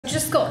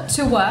Just got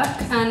to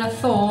work and I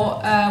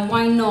thought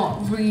why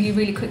not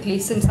really quickly,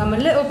 since I'm a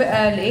little bit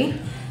early,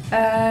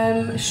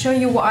 show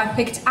you what I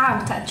picked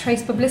out at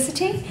Trace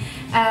Publicity.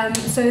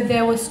 So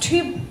there was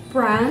two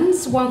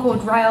brands, one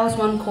called Rails,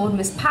 one called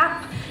Miss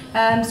Pap.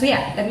 So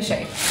yeah, let me show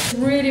you.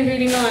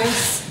 Really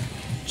nice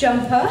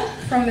jumper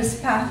from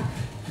Miss Pap.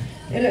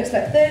 It looks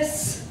like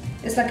this.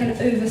 It's like an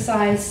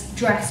oversized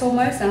dress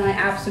almost, and I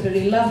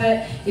absolutely love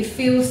it. It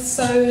feels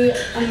so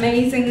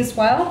amazing as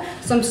well.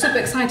 So I'm super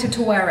excited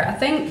to wear it. I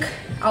think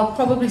I'll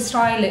probably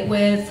style it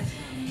with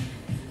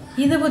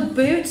either with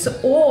boots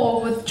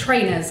or with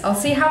trainers. I'll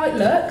see how it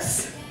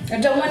looks.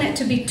 I don't want it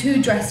to be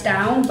too dressed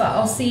down, but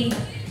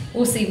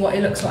we'll see what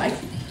it looks like.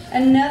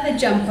 Another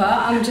jumper,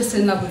 I'm just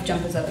in love with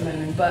jumpers at the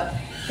moment, but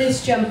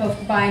this jumper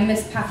by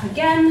Miss Pap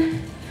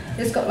again.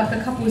 It's got like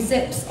a couple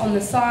zips on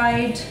the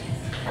side.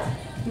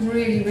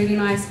 Really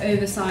nice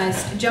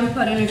oversized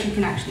jumper. I don't know if you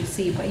can actually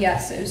see, but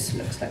yes, it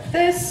looks like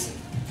this.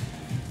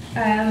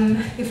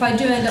 If I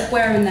do end up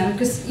wearing them,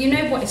 because you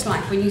know what it's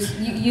like when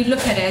you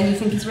look at it and you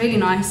think it's really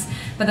nice,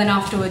 but then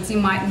afterwards it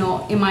might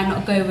not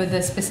go with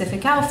a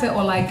specific outfit,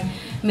 or like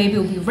maybe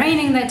it'll be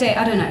raining that day,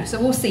 I don't know, so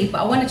we'll see.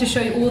 But I wanted to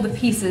show you all the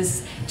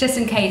pieces just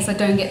in case I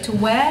don't get to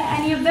wear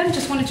any of them.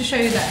 Just wanted to show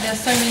you that there's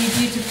so many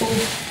beautiful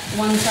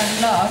ones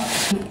I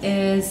love.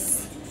 Is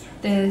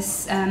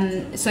this,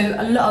 so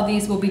a lot of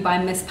these will be by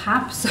Miss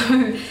Pap. So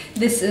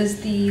this is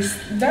these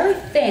very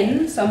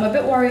thin, so I'm a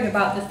bit worried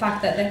about the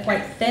fact that they're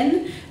quite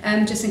thin,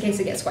 just in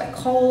case it gets quite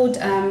cold.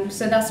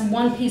 So that's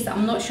one piece that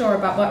I'm not sure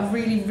about, but I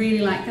really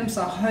like them,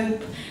 so I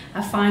hope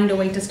I find a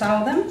way to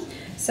style them.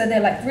 So they're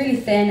like really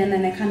thin, and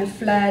then they're kind of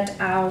flared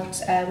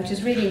out, which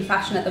is really in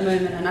fashion at the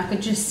moment, and I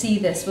could just see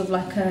this with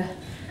like a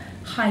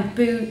high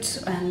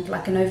boot and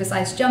like an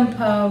oversized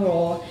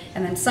jumper,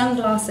 and then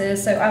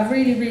sunglasses. So I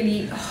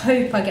really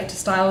hope I get to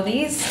style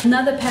these.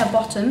 Another pair of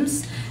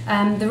bottoms.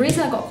 The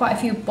reason I got quite a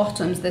few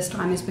bottoms this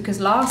time is because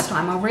last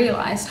time I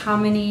realized how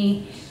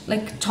many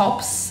like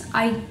tops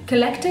I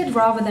collected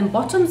rather than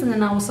bottoms, and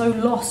then I was so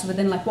lost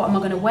within like what am I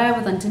going to wear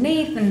with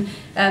underneath,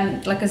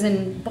 and like as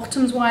in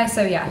bottoms wise.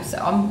 So yeah,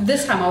 so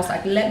this time I was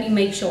like, let me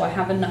make sure I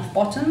have enough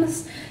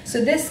bottoms.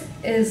 So this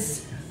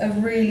is a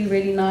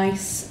really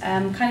nice,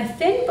 kind of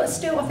thin, but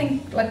still I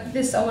think like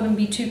this I wouldn't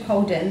be too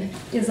cold in.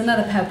 Is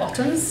another pair of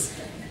bottoms,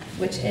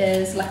 which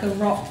is like a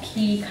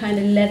rocky kind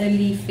of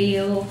leathery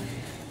feel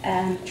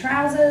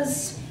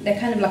trousers. They're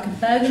kind of like a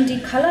burgundy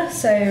colour,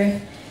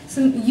 so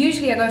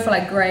usually I go for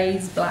like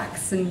greys,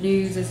 blacks and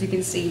blues, as you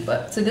can see,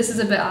 but so this is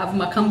a bit out of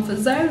my comfort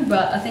zone,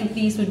 but I think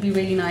these would be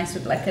really nice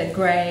with like a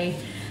grey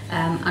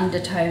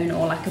undertone,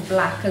 or like a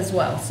black as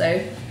well.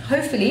 So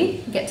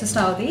hopefully get to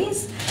style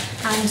these.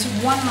 And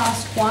one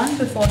last one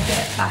before I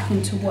get back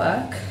into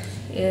work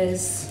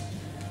is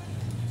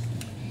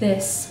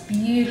this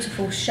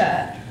beautiful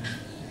shirt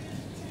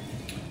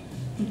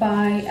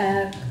by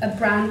a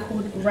brand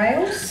called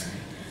Rails,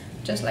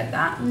 just like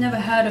that. Never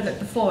heard of it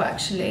before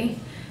actually,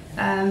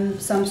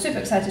 so I'm super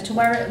excited to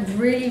wear it.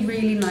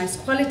 Really nice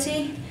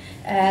quality.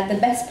 The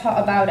best part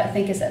about it I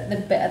think is that the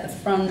bit at the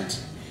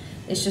front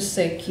is just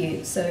so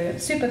cute. So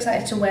super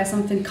excited to wear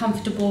something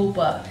comfortable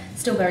but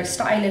still very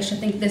stylish. I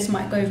think this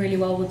might go really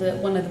well with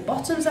one of the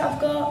bottoms that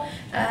I've got.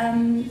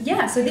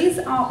 Yeah, so these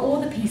are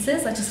all the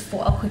pieces. I just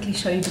thought I'll quickly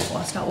show you before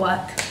I start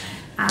work.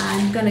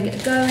 I'm gonna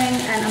get going,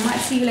 and I might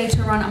see you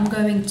later on. I'm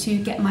going to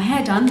get my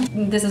hair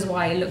done. This is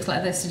why it looks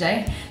like this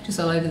today, just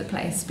all over the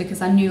place,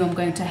 because I knew I'm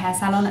going to a hair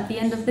salon at the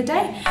end of the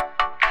day.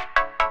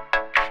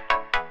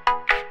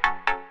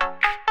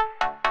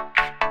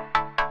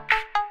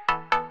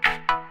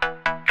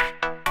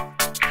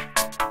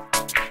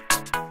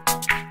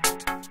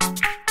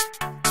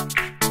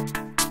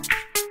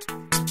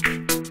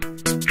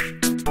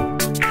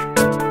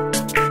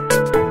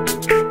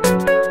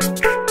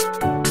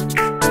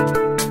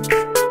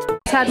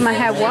 Had my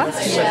hair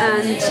washed,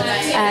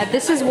 and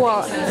this is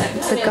what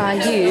the guy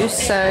used.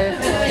 So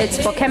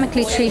it's for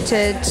chemically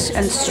treated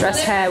and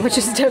stressed hair, which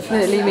is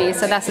definitely me.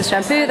 So that's the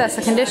shampoo, that's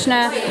the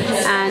conditioner,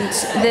 and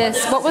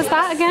this, what was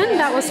that again?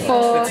 That was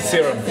for, it's a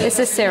serum. It's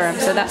a serum,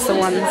 so that's the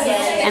one.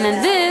 And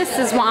then this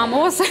is what I'm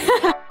also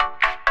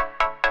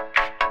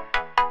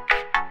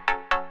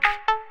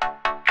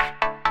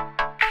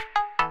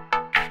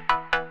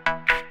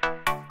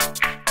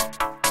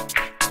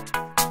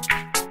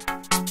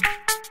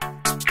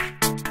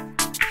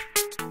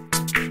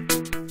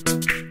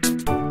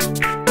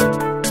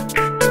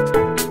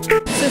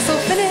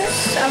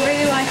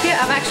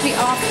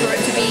asked for it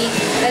to be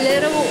a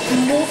little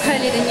more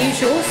curly than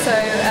usual, so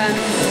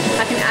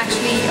I can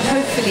actually,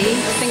 hopefully,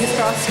 fingers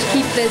crossed,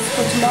 keep this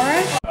for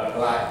tomorrow.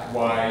 Black,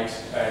 white,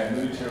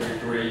 military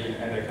green,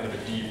 and a kind of a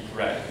deep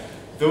red.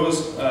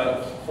 Those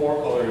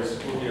 4 colors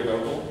will be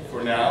available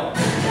for now.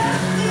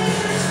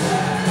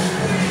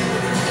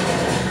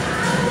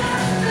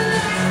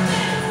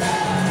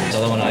 I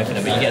don't want to open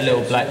it, but you get a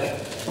little black,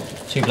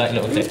 2 black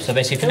little tips. So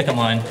basically, if you look at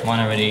mine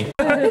are ready.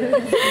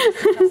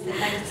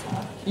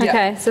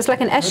 Okay, so it's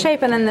like an S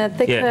shape and then the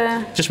thicker...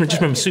 Yeah, just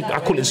remember, I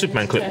call it the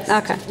Superman clip.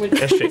 Okay.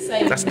 S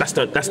shape. That's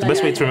the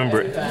best way to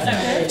remember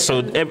it. So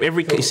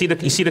every you see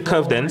the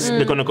curved ends,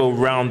 they're gonna go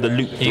round the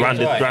loop, round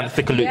the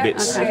thicker loop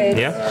bits. Okay.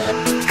 Yeah.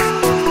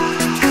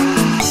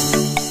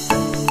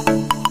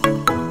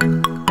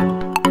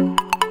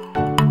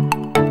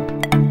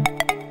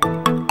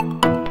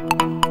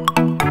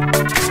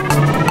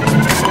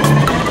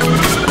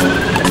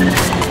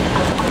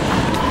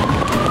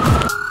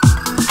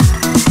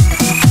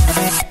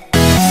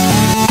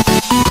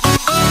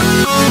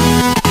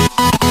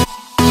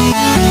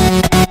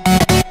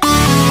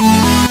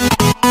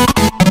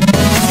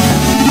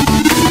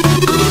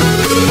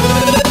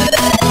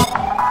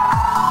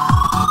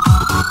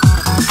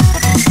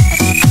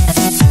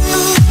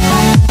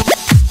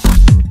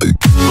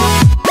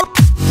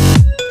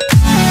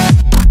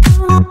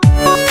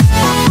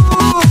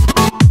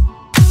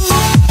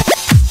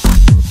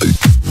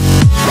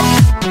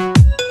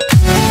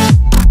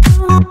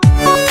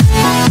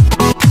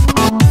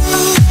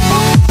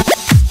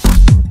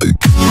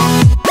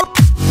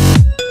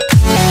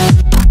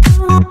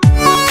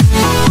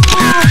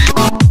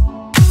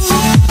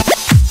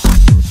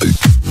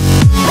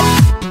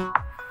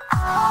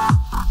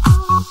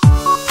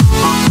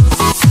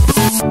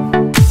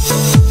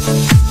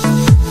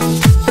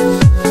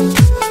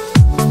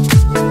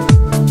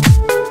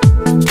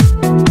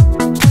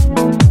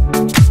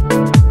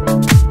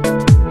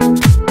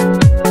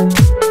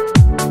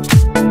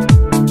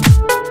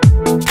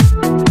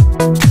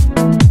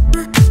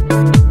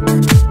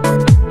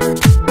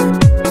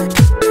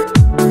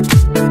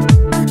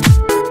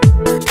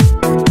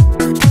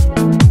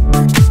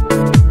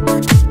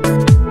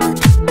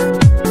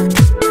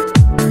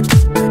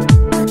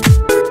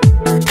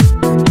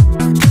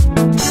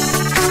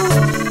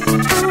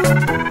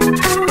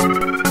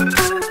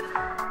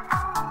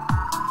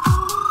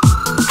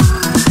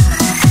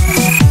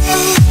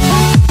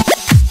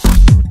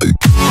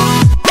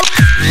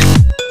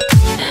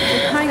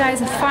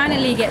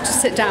 Get to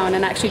sit down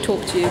and actually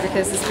talk to you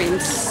because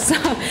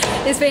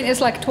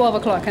it's like 12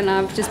 o'clock and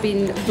I've just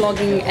been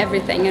vlogging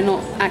everything and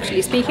not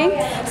actually speaking,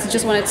 so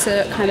just wanted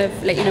to kind of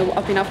let you know what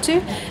I've been up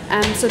to.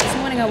 So this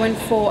morning I went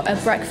for a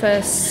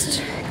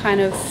breakfast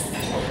kind of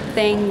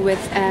thing with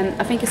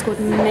I think it's called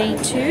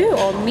Me2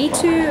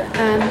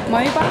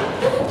 Mobile,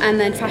 and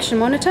then Fashion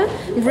Monitor.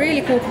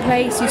 Really cool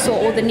place. You saw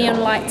all the neon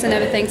lights and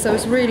everything, so it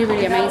was really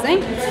amazing.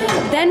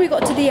 Then we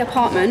got to the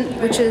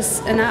apartment, which is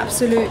an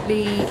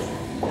absolutely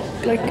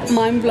like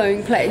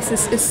mind-blowing place.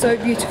 It's so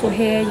beautiful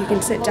here. You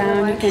can sit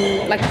down, you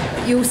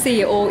can you'll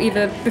see it all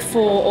either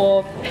before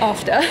or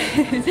after.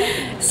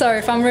 Sorry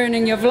if I'm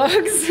ruining your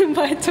vlogs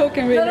by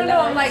talking really loud.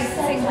 No, I'm like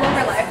saying real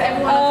life.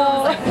 Everyone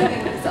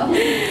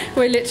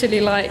we're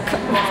literally like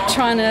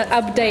trying to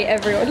update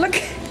everyone. Look.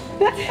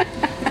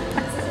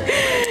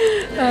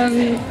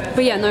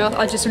 But yeah, no,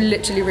 I just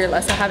literally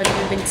realised I haven't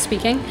even been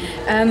speaking.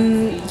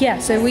 Yeah,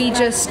 so which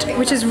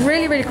is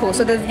really cool.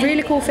 So the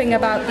really cool thing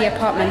about the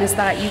apartment is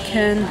that you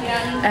can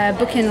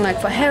book in like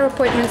for hair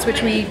appointments,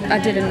 which I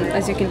didn't,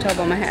 as you can tell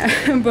by my hair,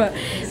 but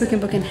we can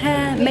book in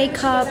hair,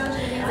 makeup,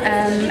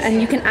 and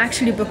you can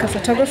actually book a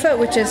photographer,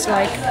 which is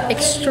like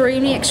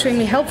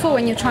extremely helpful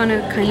when you're trying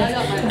to kind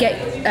of get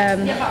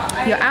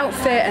your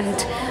outfit.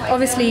 And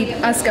obviously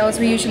as girls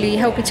we usually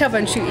help each other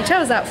and shoot each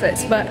other's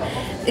outfits, but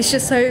it's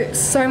just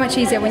so much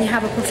easier when you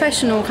have a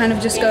professional kind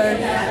of just go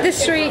this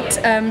street,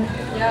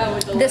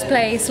 this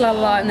place, la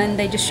la la, and then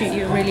they just shoot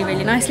you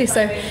really nicely.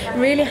 So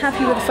really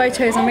happy with the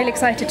photos. I'm really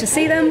excited to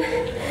see them.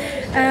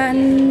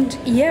 And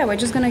yeah, we're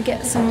just gonna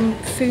get some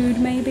food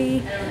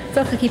maybe. I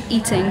feel like I keep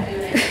eating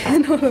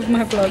in all of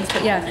my vlogs,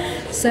 but yeah.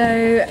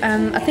 So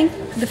I think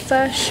the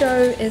first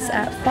show is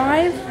at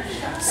 5,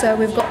 so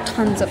we've got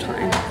tons of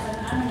time,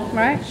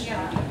 right?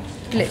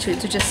 Literally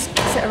to just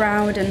sit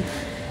around, and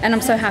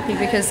I'm so happy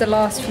because the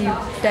last few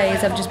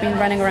days I've just been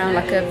running around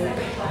like a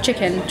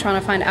chicken trying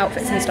to find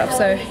outfits and stuff,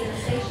 so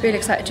really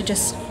excited to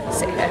just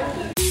sit here.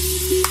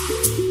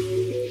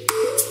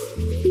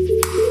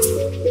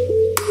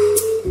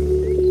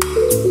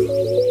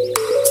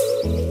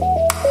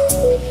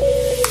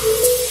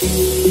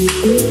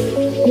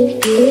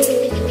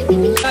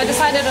 I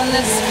decided on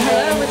this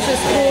colour, which is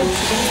called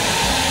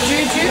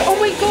Juju. Oh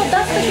my god,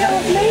 that's the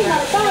girl's name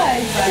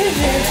outside.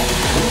 Juju.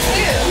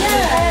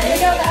 Yeah, the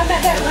girl that I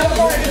met there with the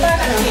birthday.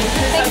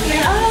 Thank you.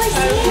 Oh, I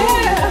see.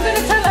 Yeah, I'm going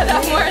to tell her that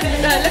I'm wearing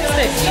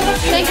lipstick.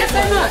 Thank you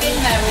so much.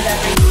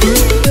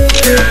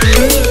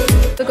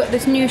 I've got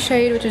this new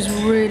shade, which is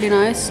really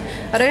nice.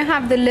 I don't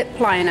have the lip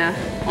liner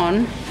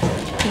on,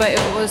 but it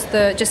was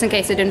just in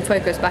case it didn't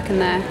focus back in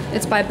there.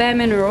 It's by Bare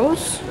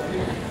Minerals,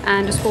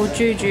 and it's called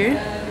Juju.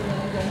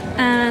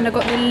 And I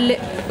got the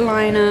lip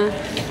liner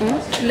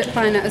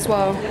as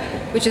well,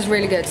 which is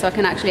really good, so I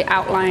can actually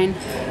outline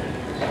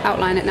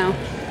it now.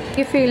 How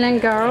you feeling,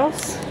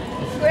 girls?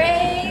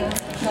 Great.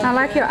 I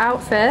like your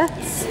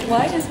outfits.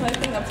 Why is my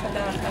thing upside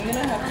down? I'm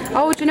gonna have to...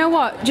 Oh, do you know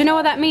what? Do you know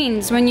what that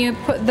means? When you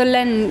put the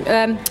lens,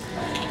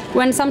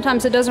 when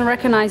sometimes it doesn't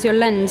recognize your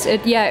lens,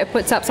 it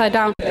puts upside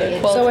down.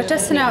 So we're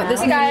testing out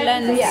this new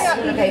lens. Yeah,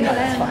 okay, but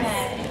that's fine.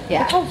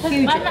 Yeah. How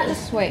huge it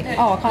is. Wait.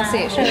 Oh, I can't see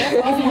it.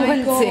 Oh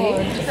my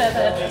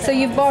god. So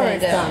you've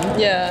borrowed it?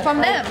 Yeah. From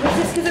them?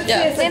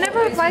 Yeah. They never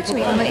replied to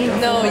me on my email.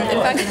 No, in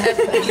fact,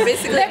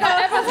 basically,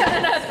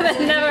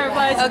 Never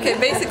replied. okay,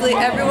 basically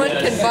everyone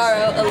can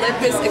borrow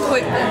Olympus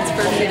equipment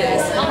for a few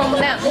days. From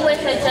them?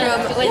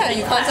 Yeah,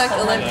 you contact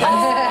Olympus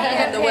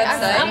on the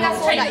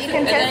website. You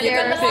can test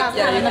their stuff.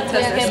 Yeah, you can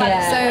test their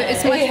stuff. So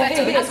it's much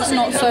better because it's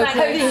not so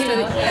close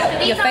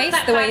to your face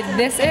the way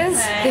this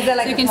is.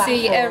 So you can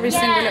see every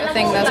single little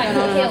thing that's going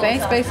on your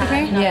face,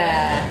 basically.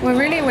 Yeah. We're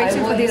really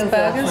waiting for these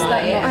burgers.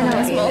 Like, I know,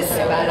 it smells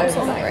so bad.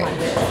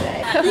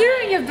 you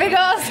and your big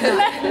ass lens.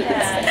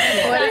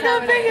 Look how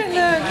big it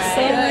looks.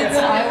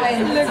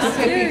 I went to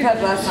Cookie Club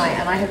last night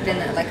and I have been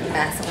like a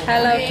mess.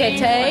 Hello,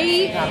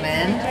 Kitty. Come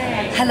in.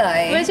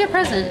 Hello. Where's your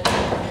present?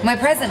 My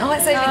present? Oh,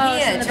 it's over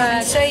here. It's Do you want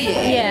me to show you?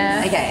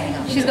 Yeah. Okay, hang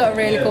on. She's got a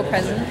really cool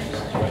present,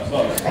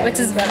 which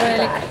is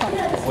really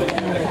cool.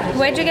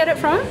 Where'd you get it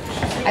from?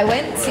 I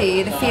went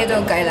to the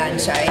Theodore Golan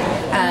show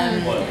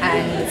and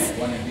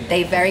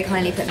they very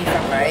kindly put me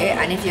front row,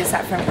 and if you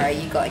sat front row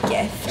you got a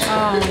gift.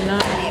 Oh,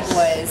 nice. And it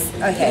was,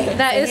 okay.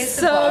 That is here's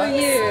the so box,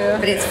 you.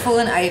 But it's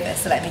fallen over,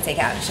 so let me take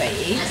it out and show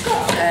you.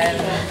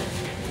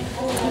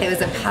 It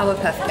was a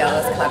Powerpuff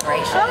Girls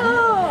collaboration.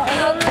 Oh,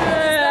 I love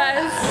that.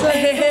 So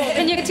cool.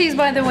 And Yuka's,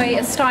 by the way,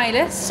 a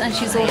stylist, and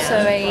she's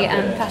also a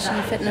fashion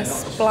and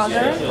fitness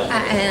blogger.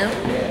 I am.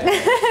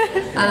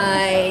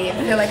 I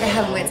feel like I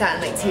haven't worked out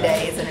in like 2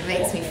 days, and it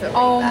makes me feel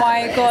Oh really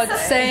my bad. god,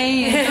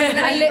 same.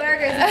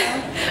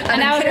 And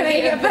now we're gonna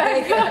eat a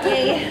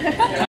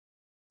burger.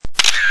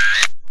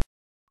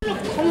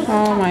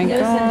 Oh my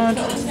god.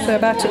 So we're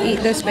about to eat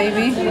this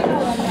baby.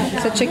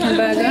 It's a chicken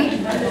burger.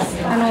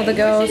 And all the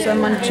girls are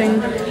munching.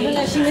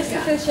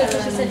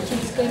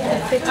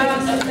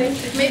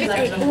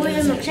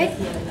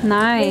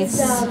 Nice.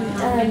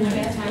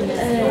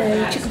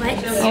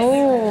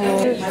 Oh.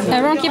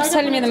 Everyone keeps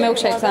telling me the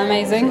milkshakes are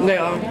amazing. They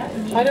are.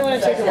 I don't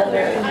want to take it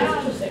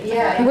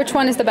over. Which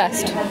one is the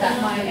best?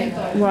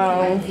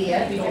 Wow.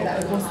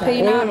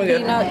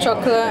 Peanut,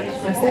 chocolate.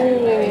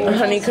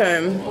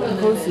 Honeycomb.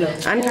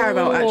 And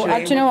caramel,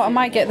 actually. Do you know what? I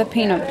might get the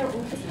peanut.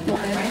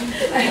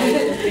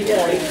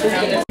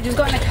 We just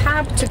got in a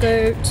cab to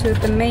go to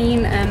the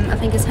main, I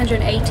think it's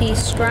 180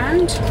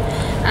 Strand,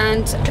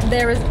 and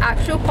there is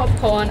actual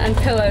popcorn and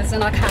pillows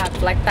in our cab.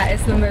 Like, that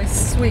is the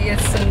most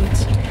sweetest and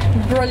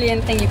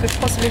brilliant thing you could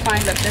possibly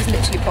find. Look, there's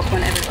literally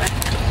popcorn everywhere.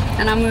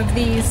 And I'm with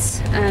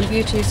these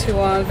beauties who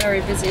are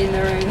very busy in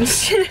their own.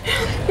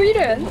 What are you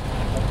doing?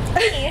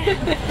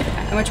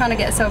 And we're trying to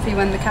get a selfie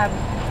when the cab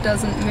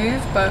doesn't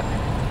move, but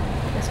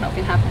it's not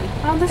been happening.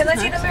 Oh, this Can I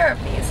is see nice. the mirror,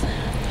 please?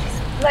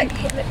 Like,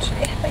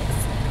 literally, thanks.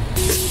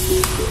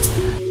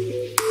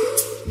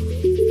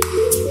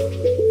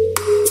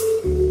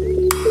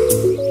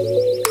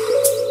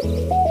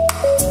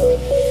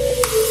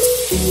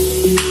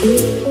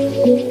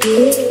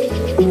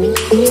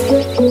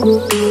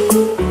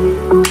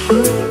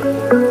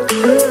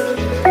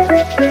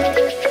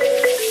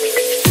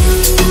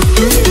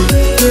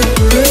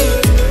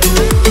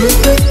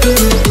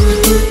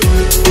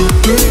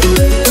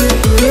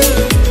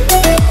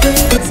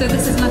 So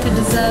this is like a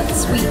dessert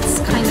sweets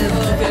kind of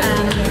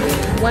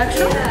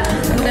workshop.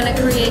 We're going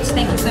to create,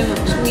 thank you so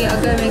much, we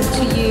are going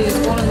to use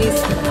all of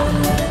these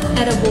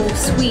edible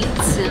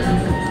sweets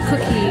and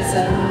cookies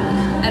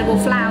and edible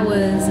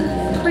flowers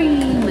and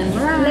cream and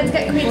meringue. Let's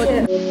get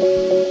creative.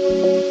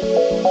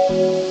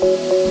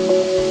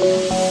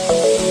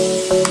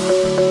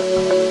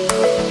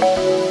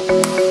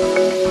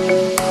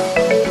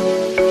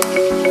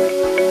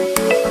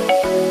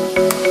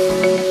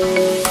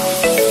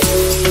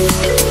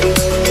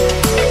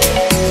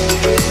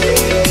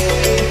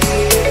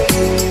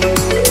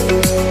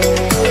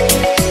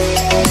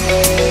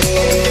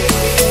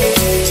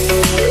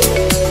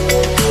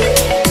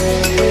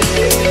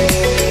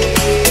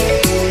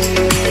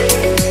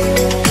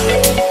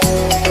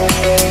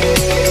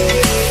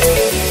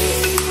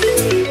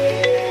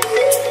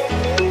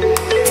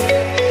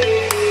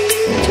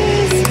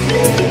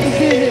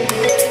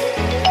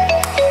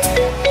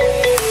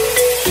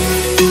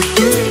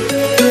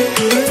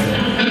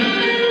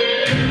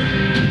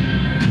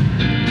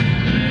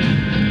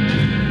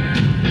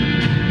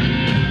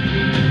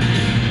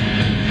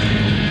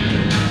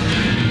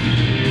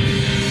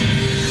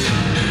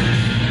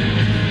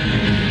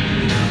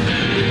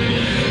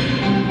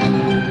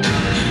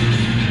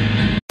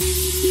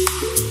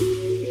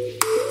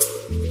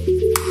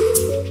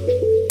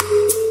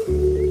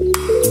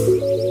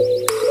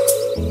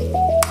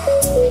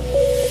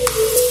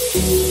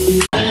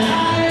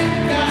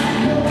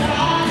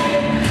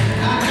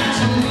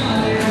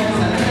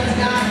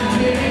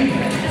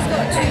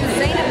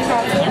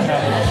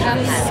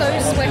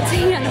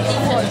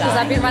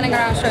 I've been running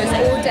around shows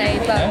all day,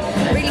 but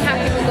really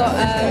happy we got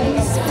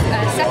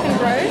second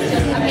row.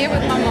 I'm here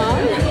with my mom.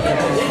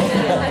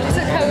 I just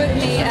took her with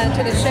me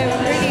to the show.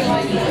 I'm really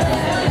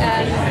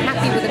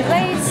happy with the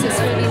place. It's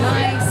really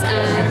nice,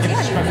 and yeah,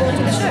 looking forward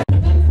to the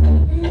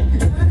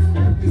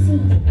show.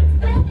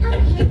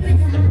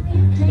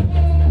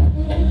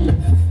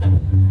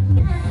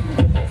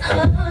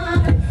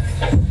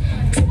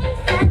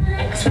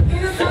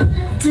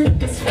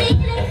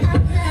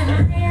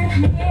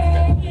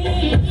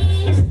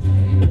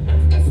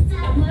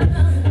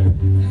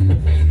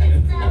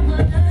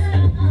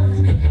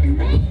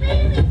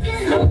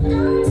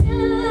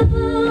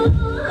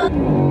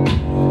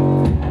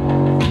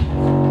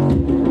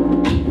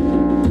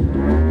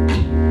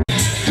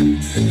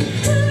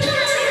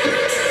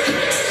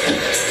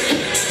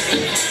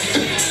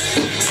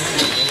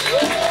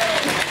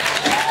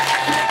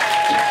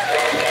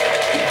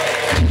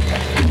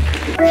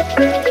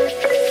 Bye.